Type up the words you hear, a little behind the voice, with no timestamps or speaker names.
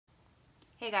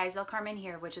Hey guys, El Carmen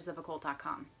here,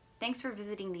 witchesofoccult.com. Thanks for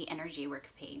visiting the energy work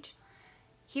page.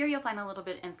 Here you'll find a little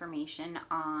bit of information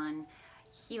on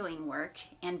healing work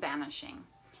and banishing.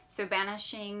 So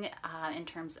banishing in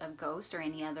terms of ghosts or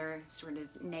any other sort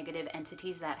of negative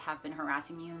entities that have been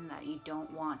harassing you and that you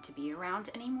don't want to be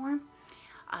around anymore.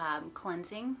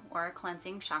 Cleansing, aura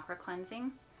cleansing, chakra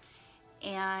cleansing,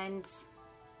 and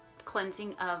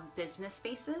cleansing of business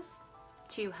spaces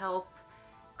to help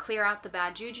clear out the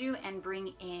bad juju and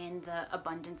bring in the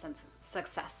abundance and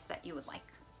success that you would like.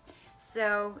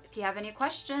 So if you have any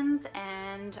questions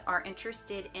and are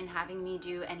interested in having me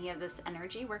do any of this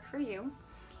energy work for you,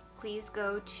 please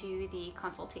go to the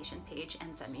consultation page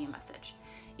and send me a message.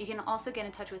 You can also get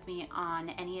in touch with me on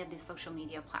any of the social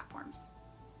media platforms.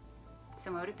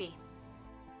 So mote it be.